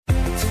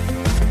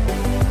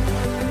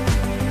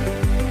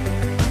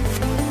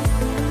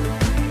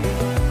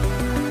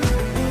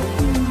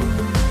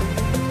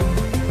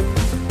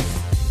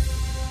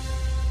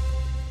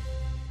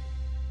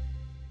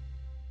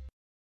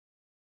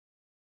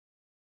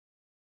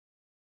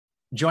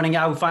Joining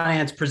Yahoo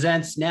Finance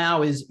Presents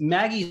now is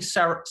Maggie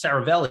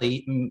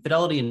Saravelli,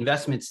 Fidelity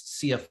Investments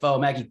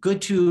CFO. Maggie,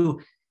 good to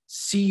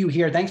see you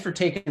here. Thanks for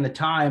taking the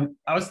time.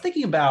 I was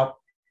thinking about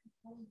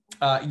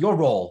your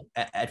role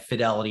at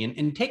Fidelity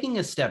and taking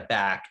a step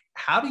back.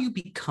 How do you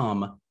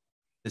become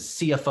the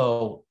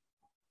CFO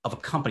of a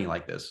company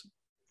like this?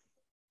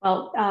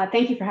 Well,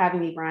 thank you for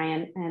having me,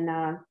 Brian, and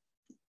a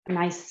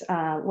nice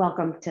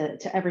welcome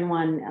to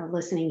everyone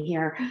listening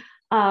here.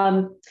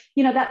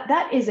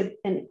 That is a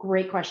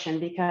great question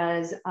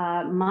because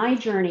my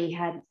journey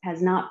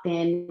has not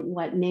been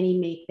what many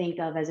may think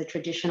of as a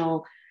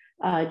traditional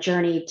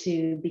journey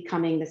to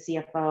becoming the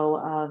CFO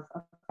of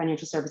a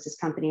financial services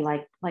company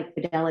like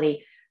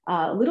Fidelity.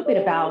 A little bit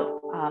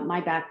about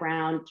my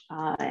background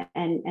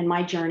and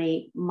my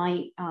journey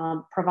might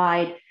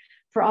provide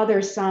for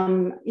others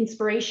some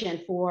inspiration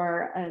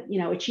for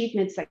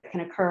achievements that can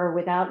occur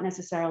without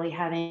necessarily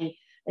having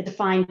a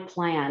defined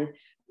plan.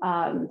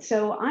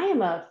 So I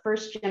am a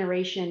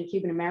first-generation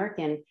Cuban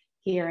American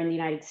here in the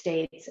United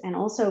States, and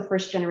also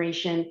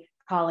first-generation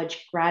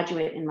college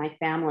graduate in my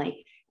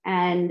family,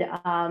 and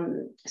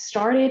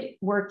started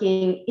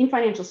working in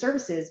financial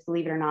services,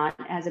 believe it or not,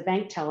 as a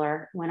bank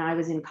teller when I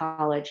was in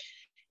college.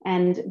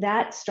 And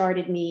that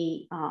started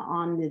me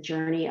on the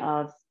journey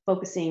of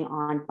focusing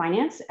on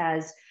finance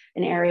as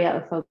an area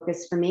of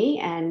focus for me.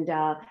 And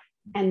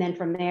then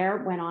from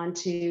there went on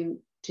to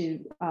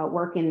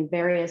work in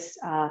various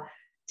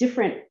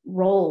different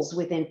roles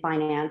within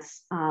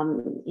finance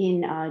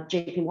in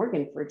JP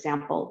Morgan, for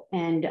example,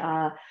 and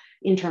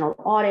internal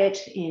audit,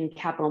 in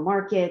capital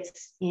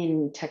markets,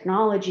 in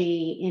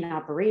technology, in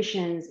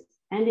operations,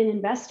 and in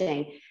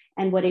investing.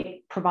 And what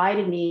it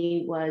provided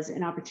me was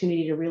an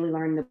opportunity to really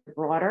learn the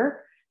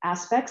broader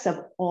aspects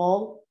of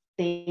all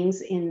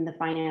things in the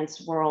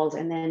finance world.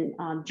 And then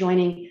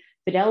joining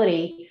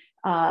Fidelity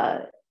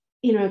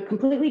in a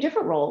completely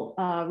different role,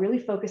 really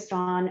focused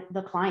on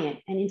the client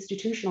and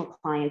institutional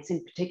clients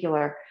in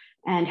particular,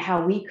 and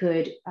how we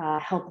could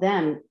help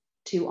them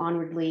to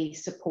onwardly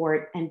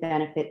support and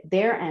benefit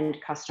their end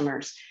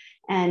customers.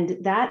 And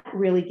that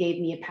really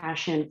gave me a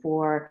passion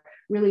for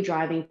really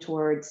driving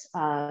towards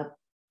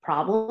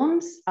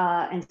problems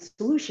and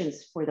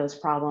solutions for those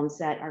problems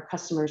that our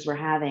customers were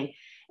having.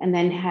 And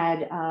then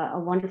had a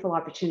wonderful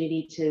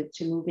opportunity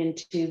to move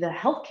into the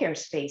healthcare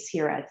space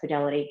here at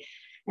Fidelity.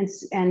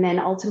 And then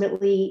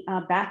ultimately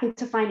back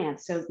into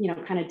finance. So,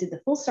 kind of did the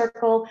full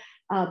circle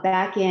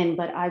back in,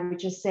 but I would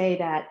just say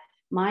that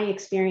my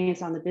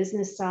experience on the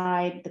business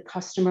side, the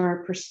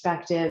customer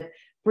perspective,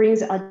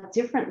 brings a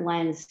different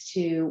lens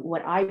to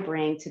what I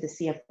bring to the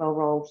CFO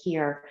role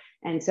here.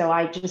 And so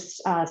I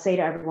just say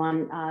to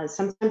everyone,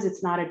 sometimes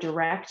it's not a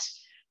direct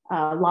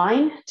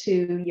line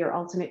to your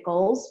ultimate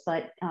goals,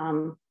 but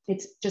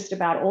it's just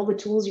about all the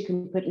tools you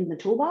can put in the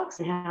toolbox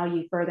and how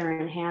you further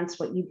enhance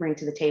what you bring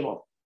to the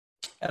table.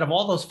 Out of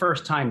all those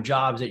first-time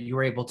jobs that you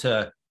were able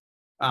to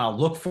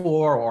look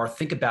for or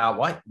think about,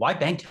 why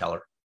bank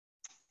teller?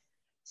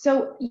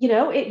 So,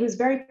 it was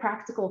very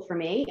practical for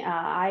me.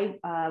 I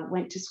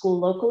went to school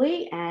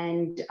locally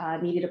and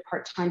needed a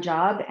part-time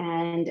job.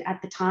 And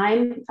at the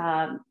time,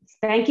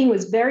 banking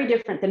was very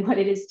different than what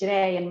it is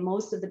today. And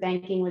most of the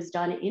banking was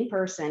done in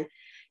person.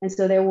 And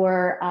so there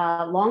were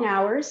long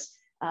hours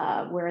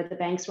where the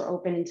banks were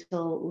open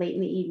until late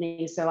in the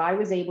evening. So I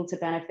was able to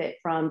benefit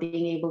from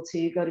being able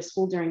to go to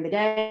school during the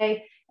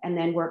day and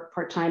then work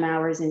part-time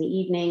hours in the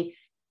evening.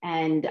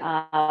 And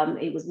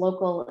it was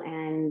local.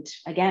 And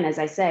again, as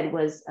I said,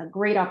 was a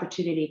great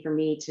opportunity for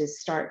me to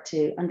start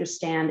to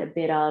understand a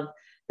bit of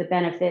the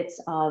benefits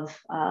of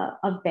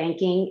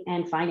banking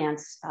and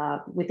finance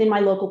within my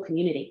local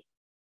community.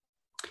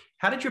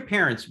 How did your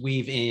parents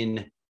weave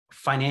in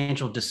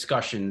financial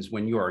discussions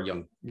when you were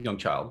a young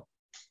child?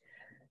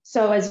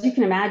 So as you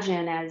can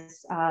imagine,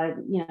 as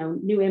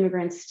new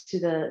immigrants to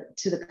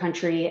the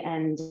country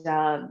and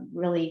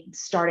really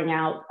starting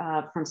out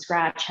from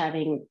scratch,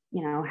 having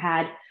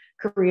had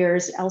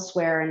careers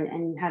elsewhere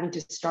and having to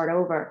start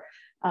over,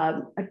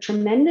 a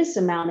tremendous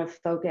amount of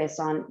focus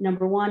on,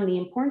 number one, the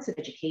importance of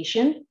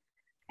education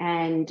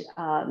and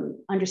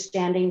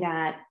understanding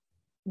that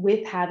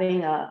with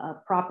having a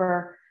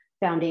proper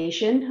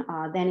foundation,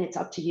 then it's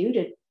up to you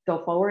to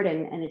go forward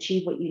and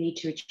achieve what you need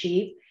to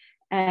achieve.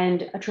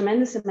 And a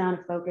tremendous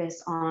amount of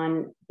focus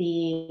on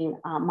being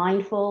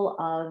mindful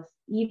of,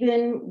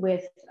 even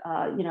with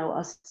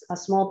a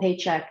small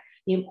paycheck,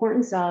 the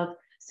importance of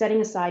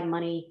setting aside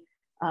money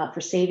for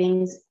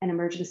savings and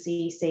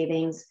emergency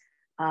savings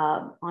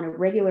on a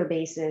regular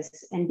basis,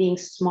 and being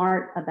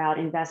smart about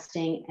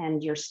investing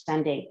and your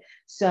spending.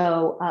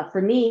 So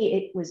for me,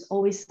 it was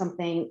always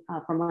something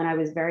from when I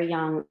was very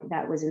young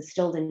that was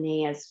instilled in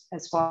me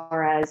as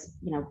far as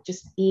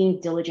just being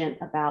diligent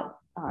about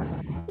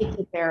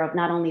taking care of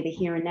not only the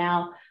here and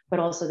now, but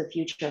also the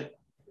future.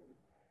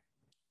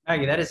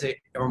 Maggie, that is a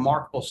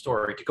remarkable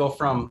story to go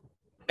from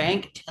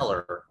bank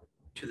teller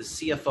to the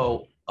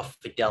CFO of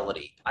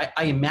Fidelity.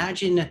 I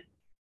imagine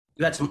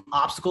you had some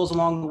obstacles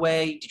along the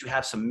way. Did you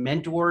have some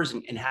mentors,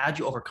 and how did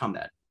you overcome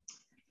that?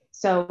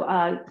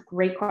 So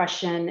great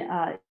question.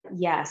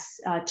 Yes,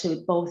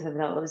 to both of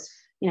those.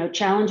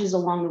 Challenges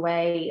along the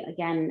way.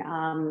 Again,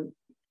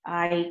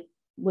 I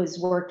was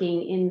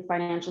working in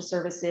financial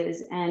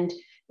services and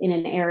in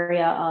an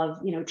area of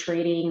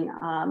trading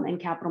and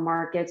capital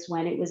markets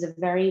when it was a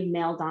very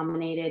male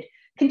dominated,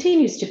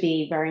 continues to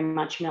be very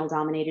much male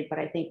dominated, but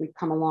I think we've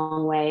come a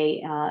long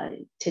way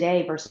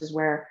today versus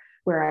where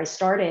I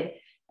started.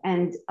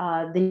 And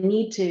the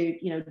need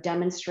to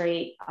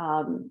demonstrate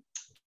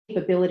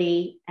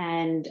capability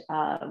and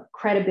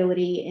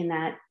credibility in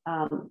that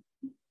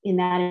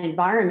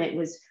environment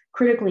was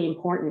critically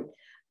important.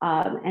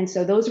 And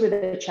so those were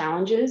the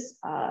challenges.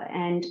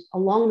 And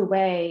along the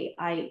way,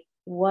 I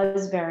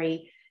was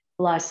very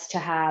blessed to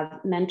have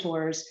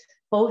mentors,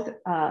 both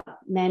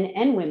men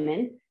and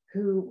women,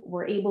 who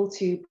were able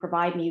to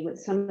provide me with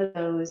some of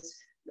those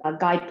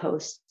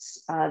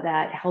guideposts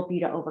that help you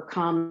to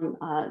overcome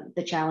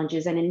the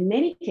challenges. And in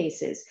many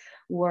cases,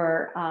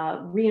 were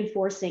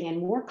reinforcing and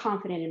more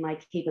confident in my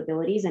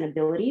capabilities and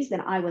abilities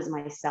than I was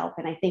myself.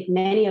 And I think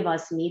many of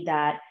us need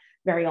that.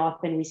 Very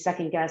often we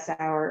second guess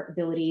our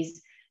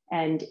abilities,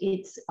 and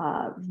it's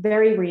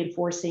very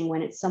reinforcing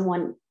when it's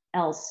someone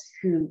else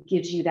who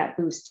gives you that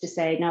boost to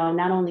say, no,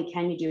 not only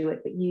can you do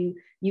it, but you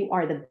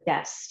are the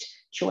best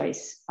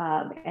choice.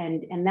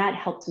 And that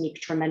helped me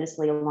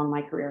tremendously along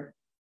my career.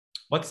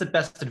 What's the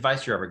best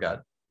advice you ever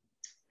got?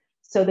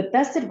 So the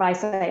best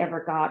advice I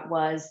ever got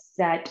was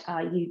that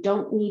you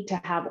don't need to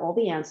have all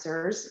the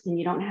answers, and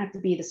you don't have to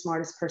be the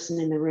smartest person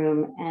in the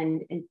room.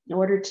 And in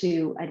order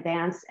to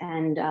advance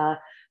and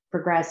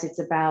progress, it's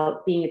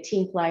about being a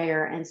team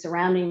player and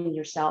surrounding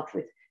yourself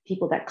with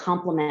people that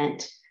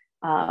complement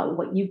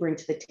what you bring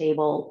to the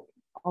table,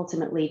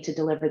 ultimately to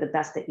deliver the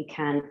best that you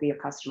can for your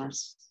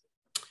customers.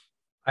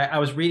 I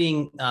was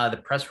reading the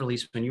press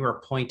release when you were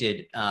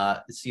appointed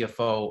the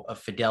CFO of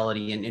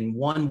Fidelity, and in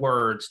one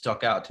word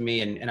stuck out to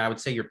me, and I would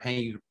say you're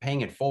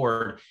paying it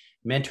forward: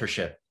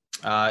 mentorship.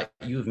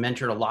 You've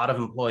mentored a lot of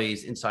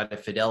employees inside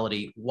of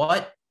Fidelity.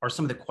 What are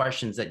some of the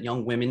questions that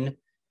young women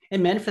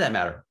and men, for that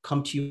matter,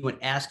 come to you and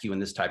ask you in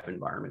this type of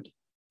environment?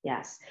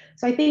 Yes.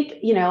 So I think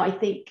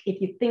if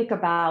you think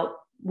about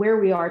where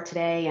we are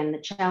today and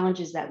the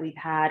challenges that we've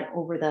had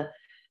over the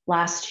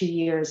last 2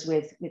 years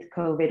with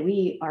COVID,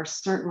 we are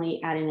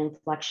certainly at an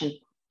inflection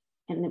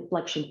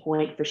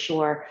point for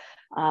sure.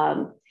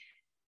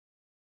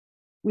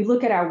 We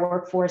look at our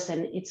workforce,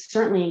 and it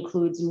certainly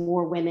includes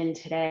more women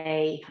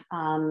today,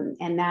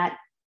 and that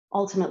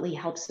ultimately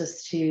helps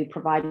us to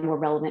provide more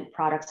relevant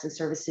products and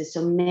services.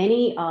 So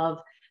many of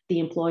the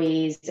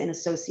employees and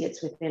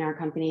associates within our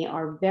company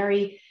are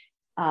very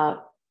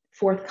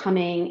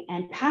forthcoming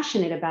and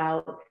passionate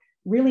about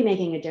really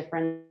making a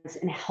difference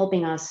and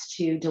helping us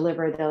to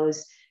deliver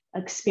those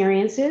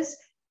experiences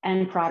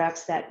and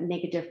products that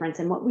make a difference.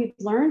 And what we've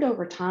learned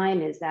over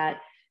time is that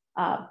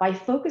by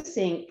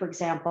focusing, for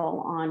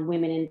example, on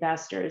women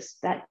investors,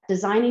 that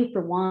designing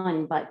for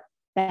one but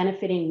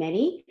benefiting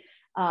many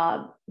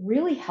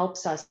really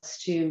helps us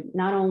to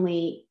not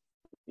only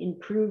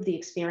improve the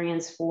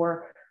experience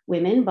for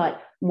women,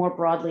 but more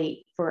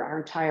broadly for our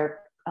entire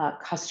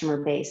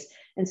customer base.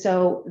 And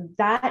so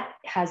that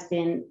has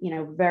been,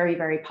 very,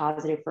 very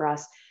positive for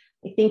us.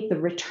 I think the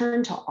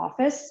return to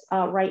office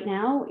right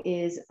now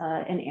is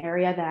an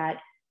area that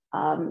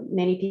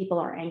many people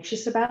are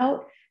anxious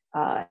about,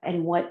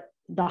 and what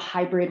the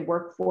hybrid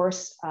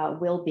workforce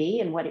will be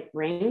and what it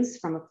brings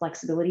from a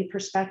flexibility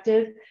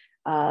perspective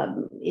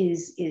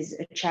is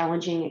a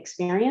challenging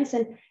experience.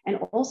 And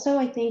also,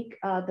 I think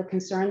the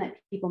concern that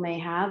people may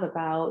have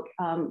about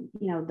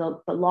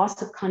the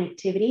loss of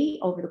connectivity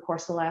over the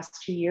course of the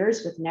last 2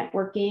 years with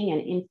networking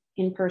and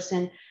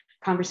in-person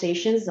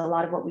conversations, a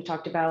lot of what we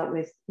talked about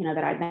with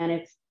that I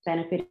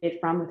benefited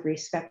from with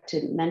respect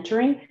to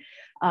mentoring,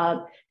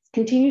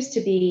 continues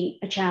to be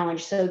a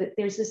challenge. So that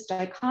there's this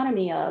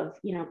dichotomy of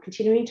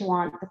continuing to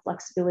want the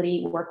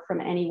flexibility, work from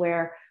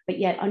anywhere, but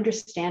yet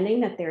understanding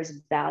that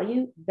there's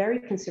value, very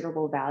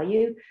considerable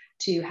value,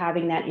 to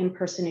having that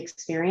in-person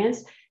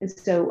experience. And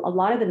so a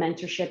lot of the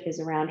mentorship is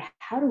around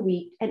how do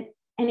we, and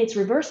it's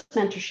reverse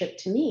mentorship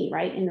to me,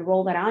 right, in the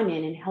role that I'm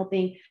in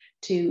helping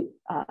to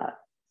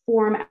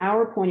form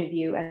our point of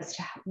view as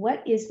to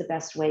what is the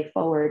best way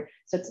forward.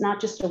 So it's not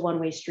just a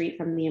one-way street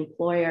from the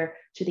employer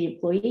to the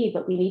employee,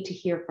 but we need to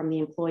hear from the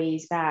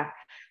employees back.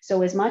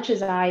 So as much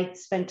as I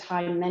spend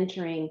time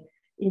mentoring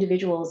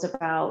individuals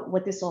about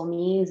what this all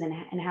means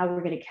and how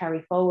we're going to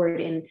carry forward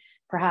in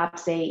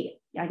perhaps I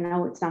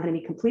know it's not going to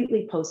be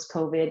completely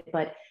post-COVID,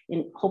 but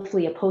in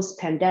hopefully a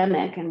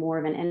post-pandemic and more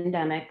of an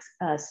endemic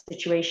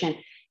situation,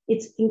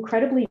 it's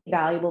incredibly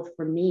valuable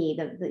for me,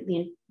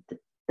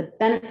 the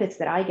benefits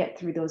that I get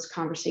through those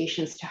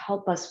conversations to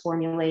help us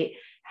formulate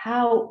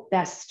how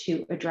best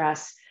to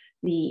address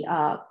the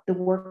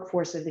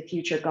workforce of the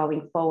future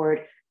going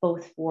forward,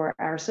 both for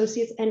our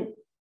associates. And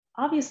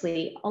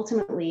obviously,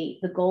 ultimately,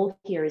 the goal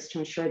here is to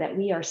ensure that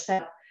we are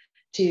set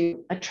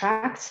to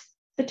attract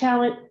the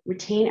talent,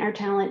 retain our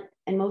talent,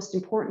 and most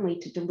importantly,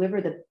 to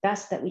deliver the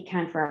best that we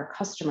can for our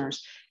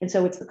customers. And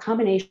so it's the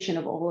combination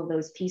of all of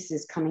those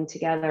pieces coming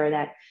together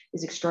that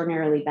is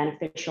extraordinarily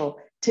beneficial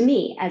to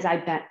me as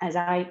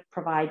I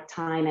provide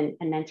time and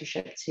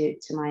mentorship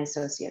to my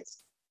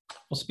associates.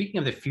 Well, speaking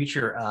of the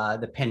future,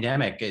 the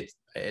pandemic,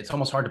 it's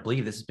almost hard to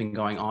believe this has been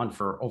going on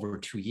for over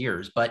 2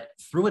 years, but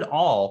through it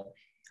all,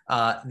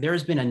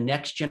 there's been a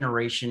next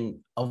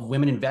generation of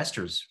women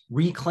investors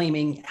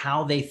reclaiming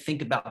how they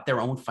think about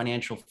their own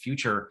financial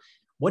future.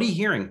 What are you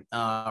hearing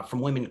from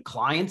women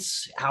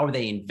clients? How are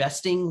they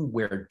investing?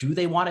 Where do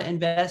they want to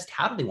invest?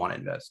 How do they want to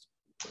invest?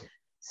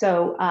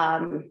 So,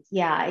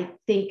 yeah, I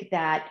think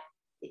that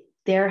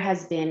there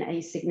has been a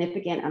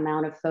significant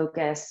amount of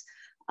focus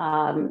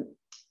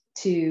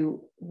to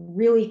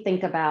really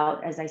think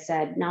about, as I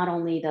said, not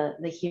only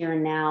the here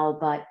and now,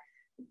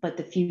 but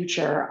the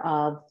future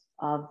of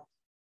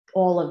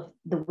all of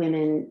the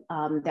women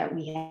that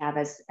we have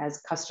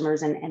as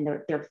customers, and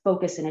their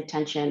focus and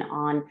attention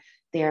on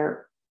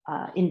their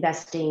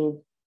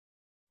investing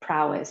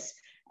prowess.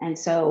 And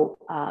so,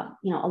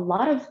 a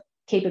lot of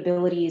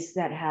capabilities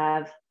that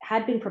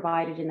had been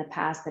provided in the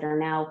past that are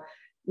now,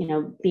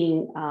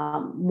 being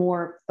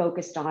more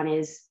focused on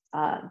is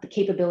the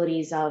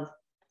capabilities of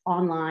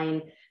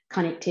online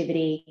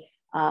connectivity,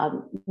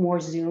 more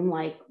Zoom,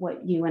 like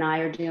what you and I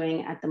are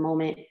doing at the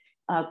moment,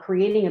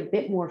 creating a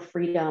bit more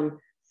freedom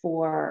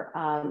for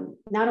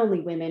not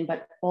only women,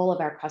 but all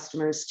of our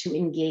customers to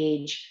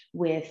engage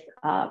with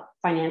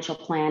financial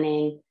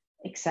planning,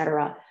 et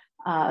cetera.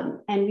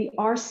 And we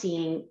are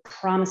seeing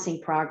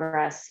promising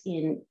progress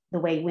in the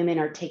way women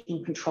are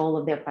taking control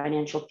of their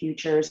financial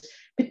futures,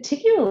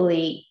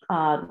 particularly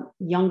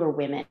younger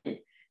women.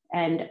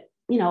 And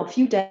a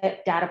few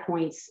data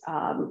points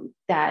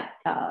that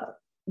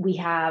we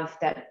have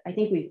that I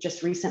think we've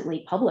just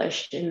recently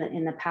published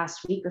in the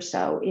past week or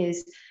so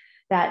is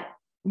that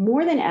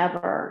more than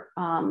ever,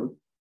 I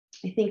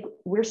think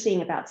we're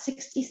seeing about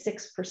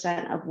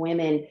 66% of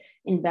women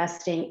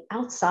investing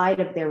outside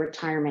of their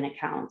retirement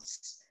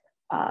accounts.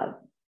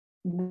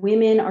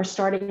 Women are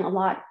starting a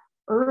lot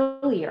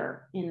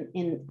earlier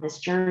in this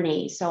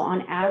journey. So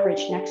on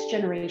average, next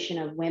generation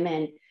of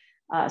women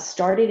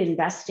started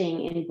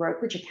investing in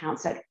brokerage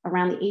accounts at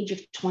around the age of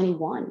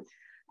 21,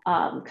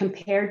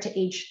 compared to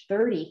age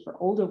 30 for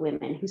older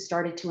women who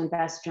started to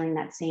invest during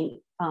that same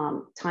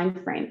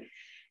time frame.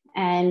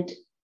 And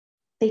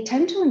they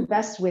tend to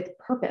invest with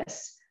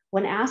purpose.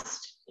 When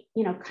asked,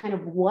 kind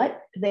of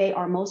what they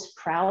are most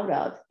proud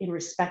of in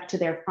respect to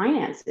their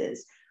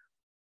finances,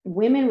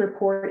 women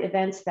report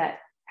events that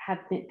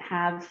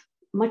have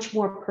much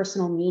more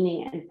personal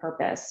meaning and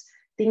purpose.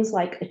 Things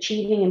like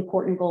achieving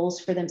important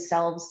goals for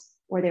themselves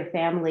or their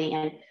family,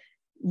 and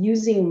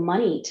using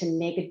money to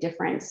make a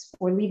difference,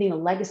 or leaving a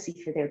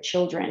legacy for their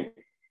children.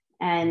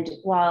 And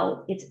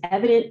while it's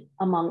evident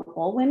among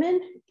all women,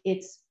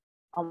 it's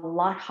a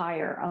lot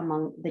higher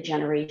among the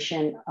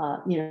generation,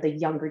 the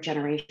younger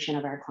generation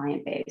of our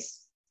client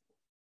base.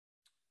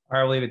 All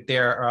right, I'll leave it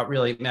there.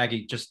 Really,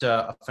 Maggie, just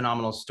a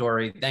phenomenal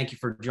story. Thank you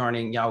for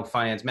joining Yahoo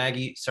Finance.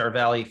 Maggie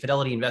Saravelli,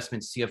 Fidelity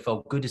Investments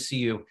CFO. Good to see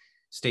you.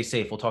 Stay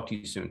safe. We'll talk to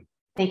you soon.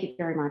 Thank you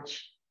very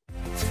much.